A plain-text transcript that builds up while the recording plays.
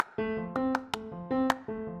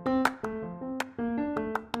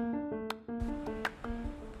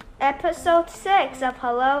Episode 6 of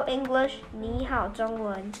Hello English 你好中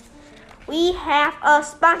文. We have a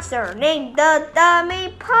sponsor named The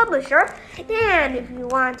Dummy Publisher, and if you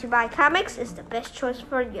want to buy comics, it's the best choice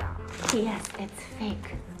for y'all. Yes, it's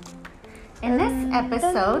fake. In this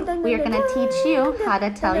episode, we are going to teach you how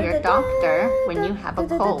to tell your doctor when you have a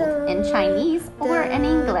cold in Chinese or in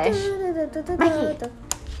English. Mikey.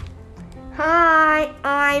 Hi,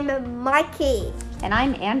 I'm Mikey. And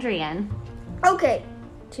I'm Andrian. Okay,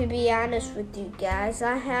 to be honest with you guys,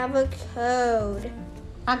 I have a cold.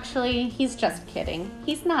 Actually, he's just kidding.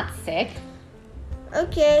 He's not sick.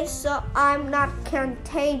 Okay, so I'm not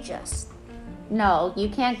contagious. No, you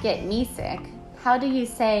can't get me sick. How do you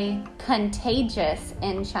say contagious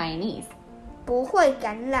in Chinese? 不会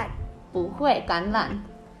感染.不会感染.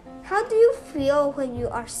 How do you feel when you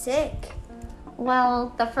are sick?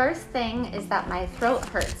 Well, the first thing is that my throat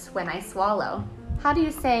hurts when I swallow. How do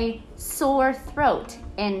you say sore throat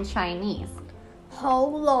in Chinese?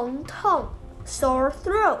 喉咙痛, sore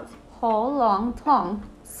throat. 喉咙痛,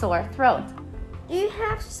 sore throat. Do you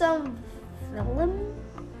have some phlegm?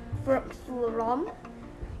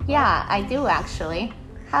 Yeah, I do actually.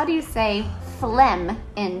 How do you say phlegm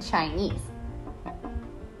in Chinese?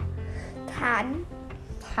 痰.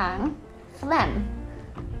 痰, phlegm.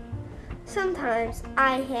 Sometimes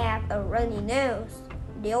I have a runny nose.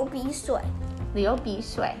 流鼻水. 流鼻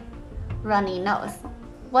水, runny nose.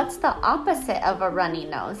 What's the opposite of a runny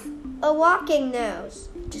nose? A walking nose.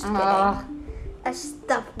 Just kidding. Ugh. A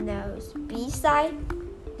stuffed nose. 鼻塞.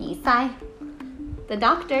 鼻塞. The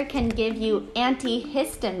doctor can give you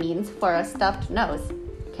antihistamines for a stuffed nose.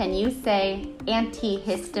 Can you say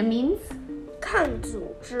antihistamines? 抗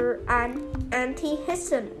组织胺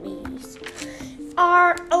antihistamines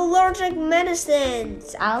are allergic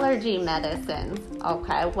medicines. Allergy medicines.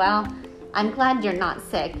 Okay, well, I'm glad you're not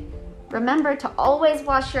sick. Remember to always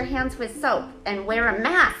wash your hands with soap and wear a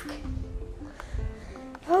mask.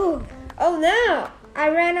 Oh no! I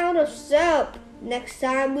ran out of soap. Next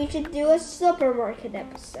time we should do a supermarket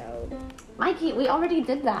episode. Mikey, we already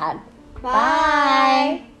did that.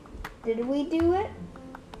 Bye. Did we do it?